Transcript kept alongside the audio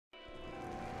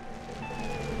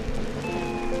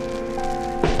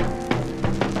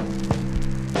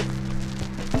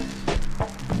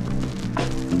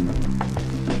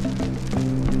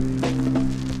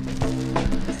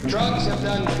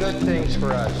things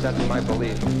for us. That's my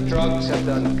belief. Drugs have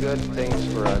done good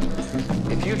things for us.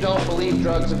 If you don't believe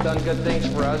drugs have done good things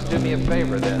for us, do me a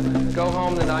favor then. Go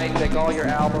home tonight, take all your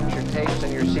albums, your tapes,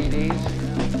 and your CDs,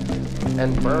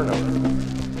 and burn them.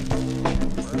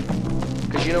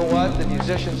 Because you know what? The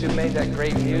musicians who made that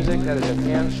great music that has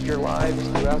enhanced your lives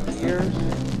throughout the years,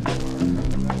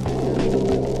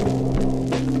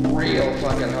 real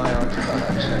fucking high on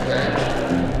drugs,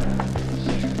 okay?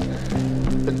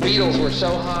 The Beatles were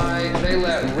so high, they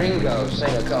let Ringo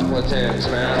sing a couple of tunes,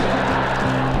 man.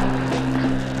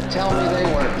 Tell me they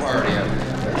weren't partying.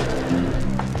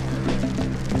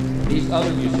 These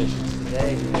other musicians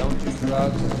today who don't do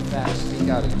drugs and in fact speak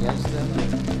out against them,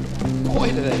 boy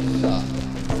do they suck.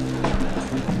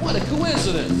 What a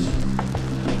coincidence!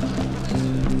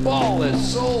 Ballless,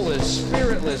 soulless,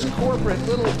 spiritless, corporate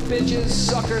little bitches,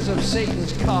 suckers of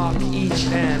Satan's cock, each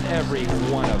and every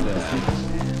one of them.